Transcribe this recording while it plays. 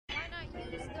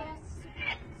use those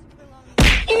super long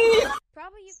beards.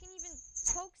 Probably you can even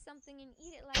poke something and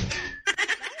eat it like that.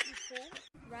 That would be cool,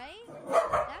 right?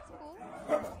 That's cool,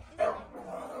 isn't it?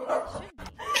 Should be.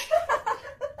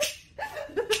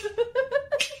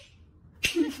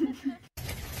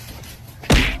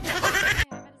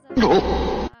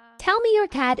 Tell me your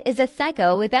cat is a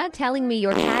psycho without telling me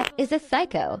your cat is a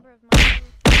psycho.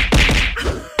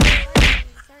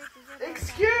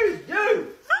 Excuse you!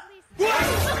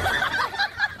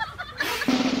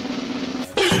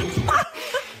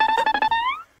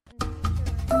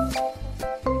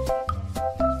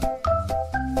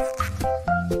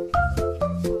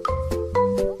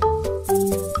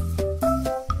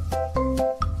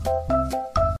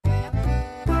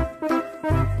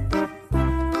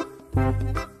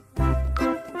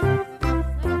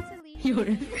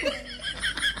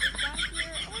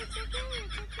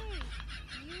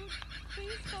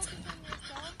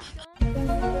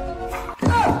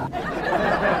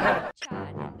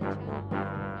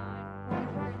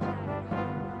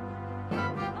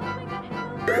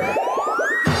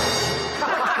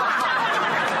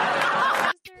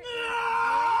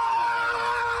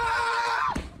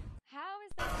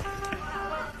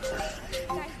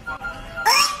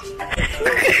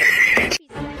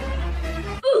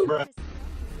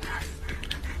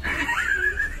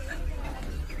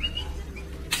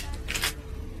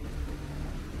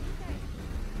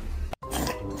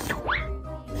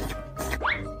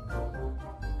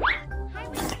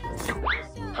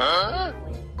 Huh?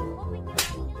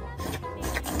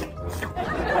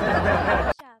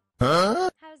 Huh?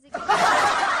 How's it going?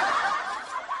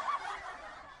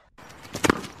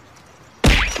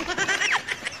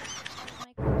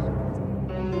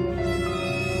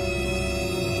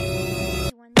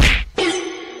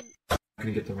 I'm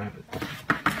gonna get the rabbit.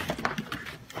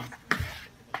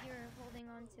 You're holding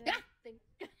on to it.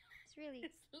 It's really,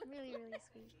 really, really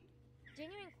sweet.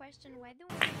 Genuine question, why do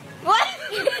we... What?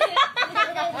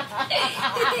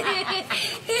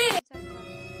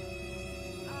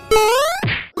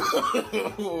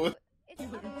 It's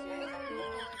up to you.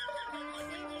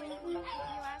 If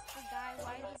you ask the guy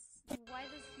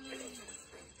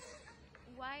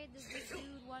why does this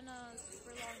dude want a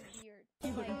super long beard?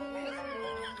 Like,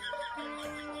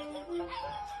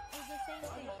 it's the same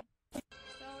thing.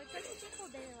 So it's up to people,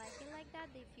 they like it like that,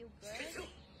 they feel good.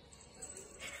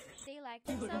 They like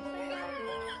themselves like that.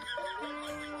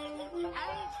 I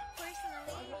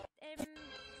personally am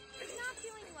not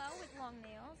feeling well with long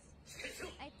nails.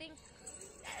 I think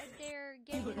they're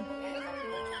getting in the way of the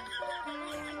time.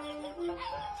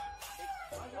 It's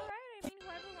alright. I mean,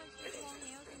 whoever wants to do long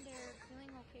nails and they're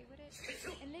feeling okay with it,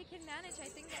 and they can manage. I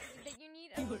think that you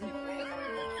need a super huge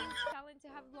talent to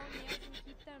have long nails and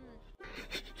keep them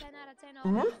 10 out of 10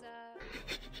 always,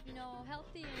 you know,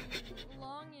 healthy and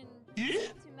long and to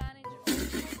manage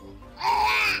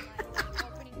like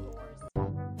opening doors,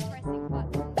 pressing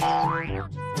buttons, not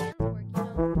just hands work, you know.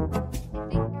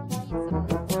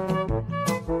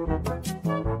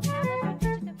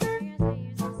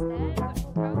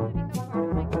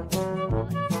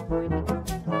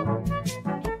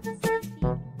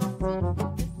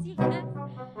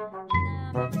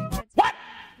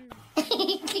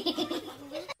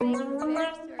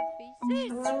 I think you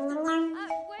need some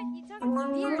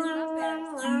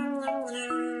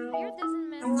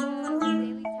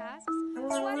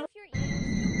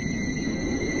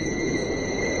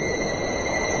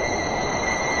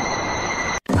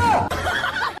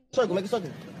Circle, make a circle.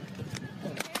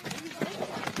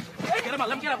 Get him up,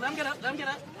 let him get up, let him get up, let him get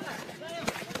up.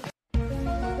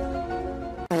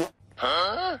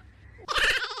 Huh?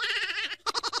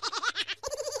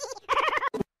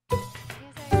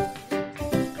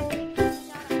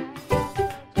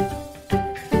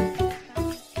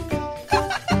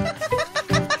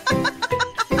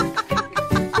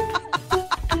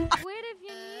 Wait, if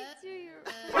you need to,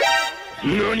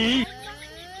 NANI?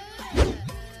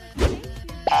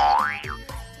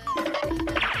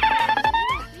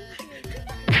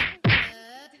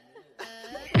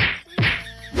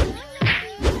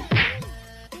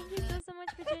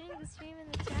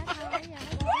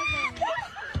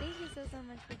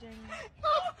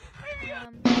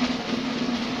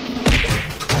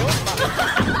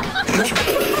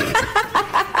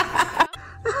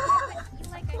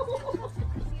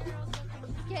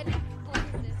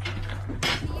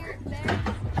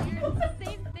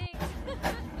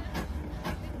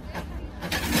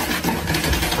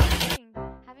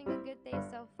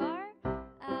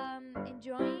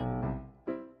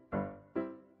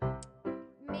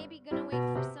 maybe gonna wait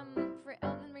for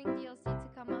Elden Ring DLC to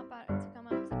come up to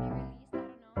be released. I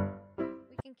don't know.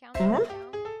 We can count it down.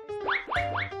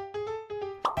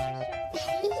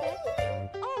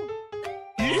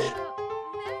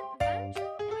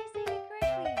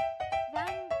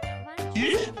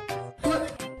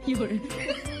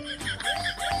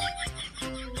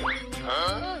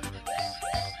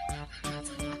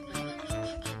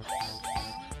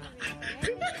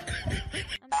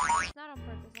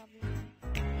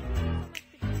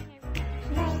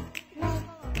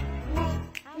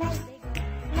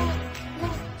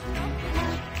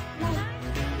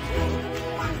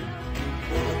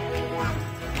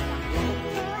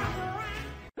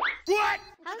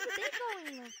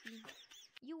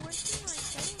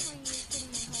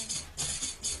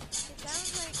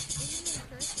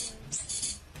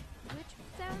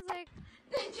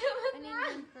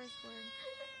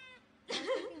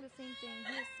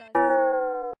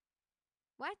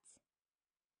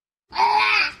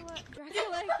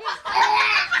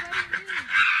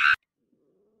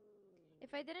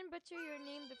 didn't butcher your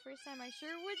name the first time. I sure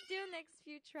would do next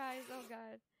few tries. Oh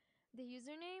god. The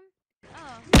username?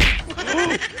 Oh.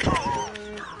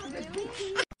 Really?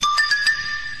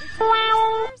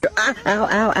 Ow, ow,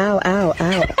 ow, ow,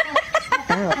 ow.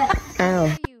 Ow, ow.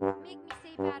 You make me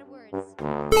say bad words.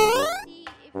 See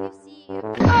if you see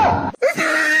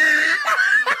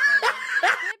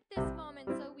clip this moment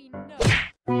so we know.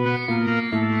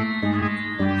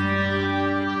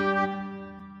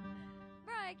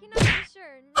 Bruh, I cannot be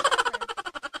sure. Never.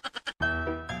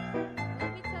 Let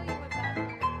me tell you what bad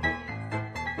word is. You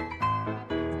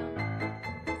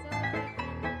have to tell me. So like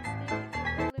I've been staying with you for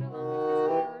a little long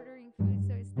because we're ordering food,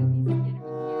 so it still needs to get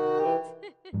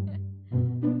reheated.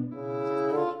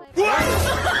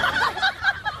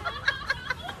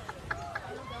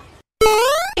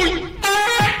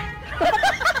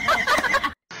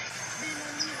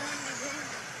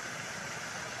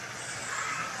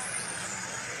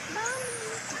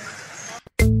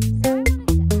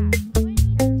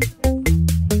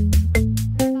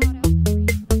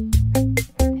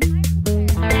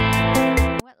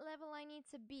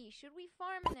 Should we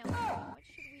farm now? What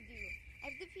should we do?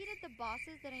 I've defeated the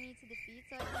bosses that I need to defeat,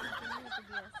 so I can continue with the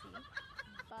DLC.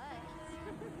 But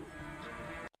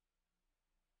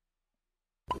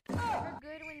never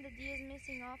good when the D is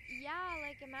missing off. Yeah,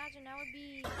 like imagine that would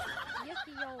be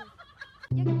yucky yo.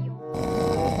 Yucky yo.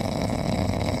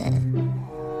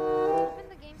 Open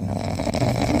the game.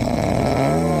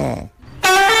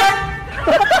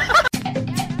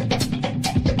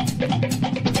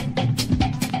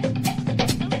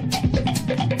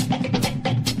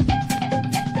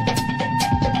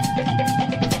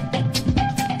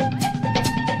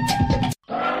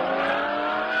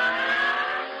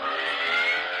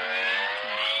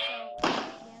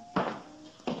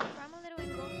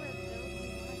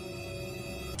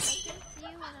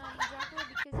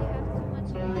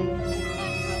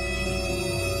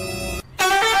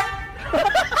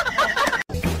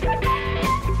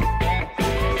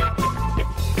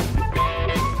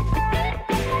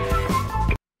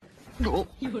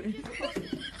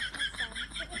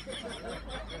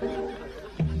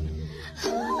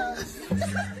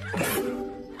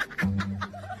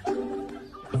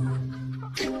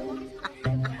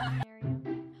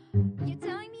 You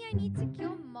telling me I need to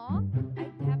kill Mog? I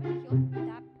haven't killed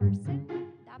that person,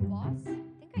 that boss. I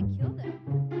think I killed him.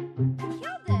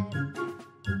 Killed him!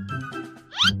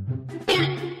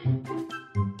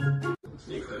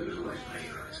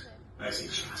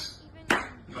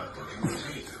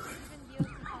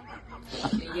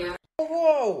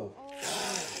 Whoa!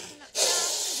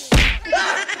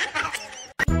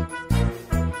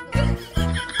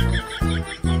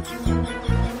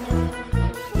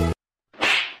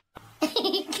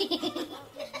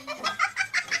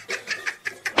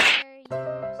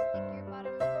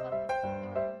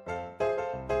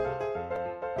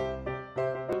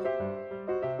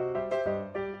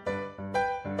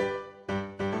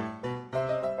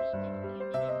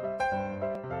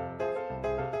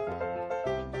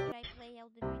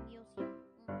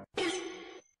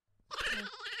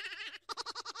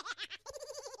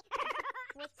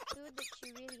 What's food that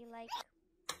you really like?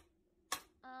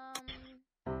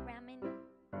 Ramen.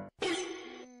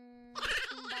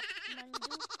 Kimbap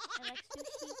mandu. I like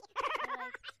sushi. I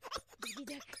like baby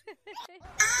duck.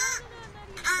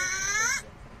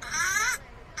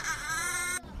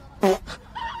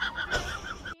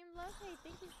 Team Love, hey,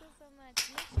 thank you so much.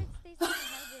 Make sure it stays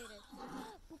hydrated.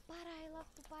 Pupara, I love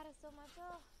Pupara so much. Oh,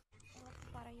 I love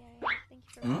Pupara. Yeah. Thank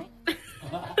you for reminding me.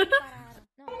 Pupara.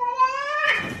 No.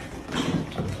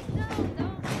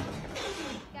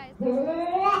 Guys,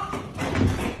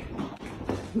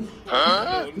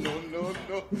 Huh? No.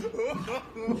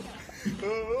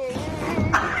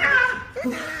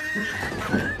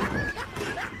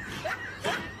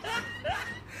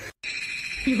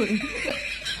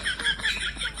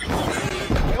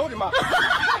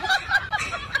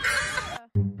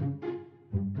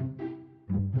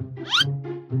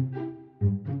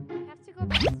 have to go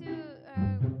back to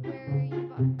where you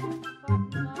bought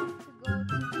Mom to go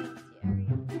to the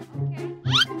area. Okay.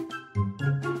 I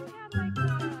think we had like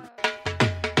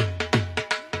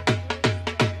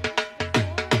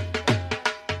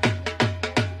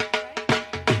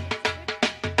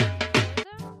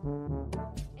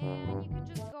and you can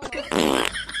just go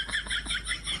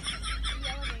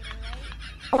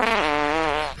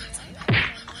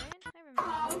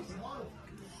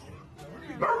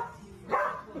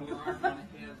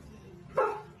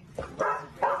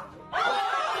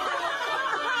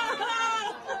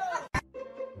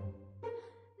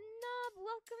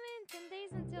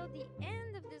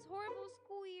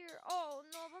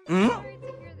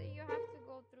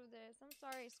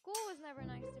alright, school was never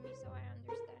nice to me, so I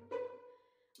understand.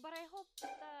 But I hope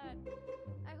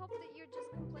that you're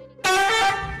just complaining about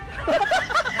what's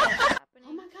happening.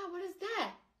 Oh my god, what is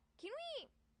that? Can we?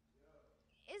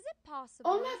 Is it possible?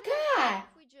 Oh my god!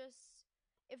 If we just,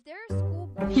 if there are school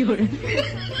boards.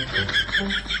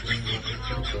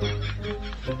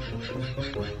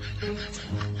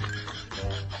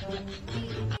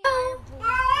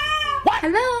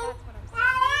 Hello?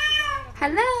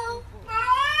 Hello?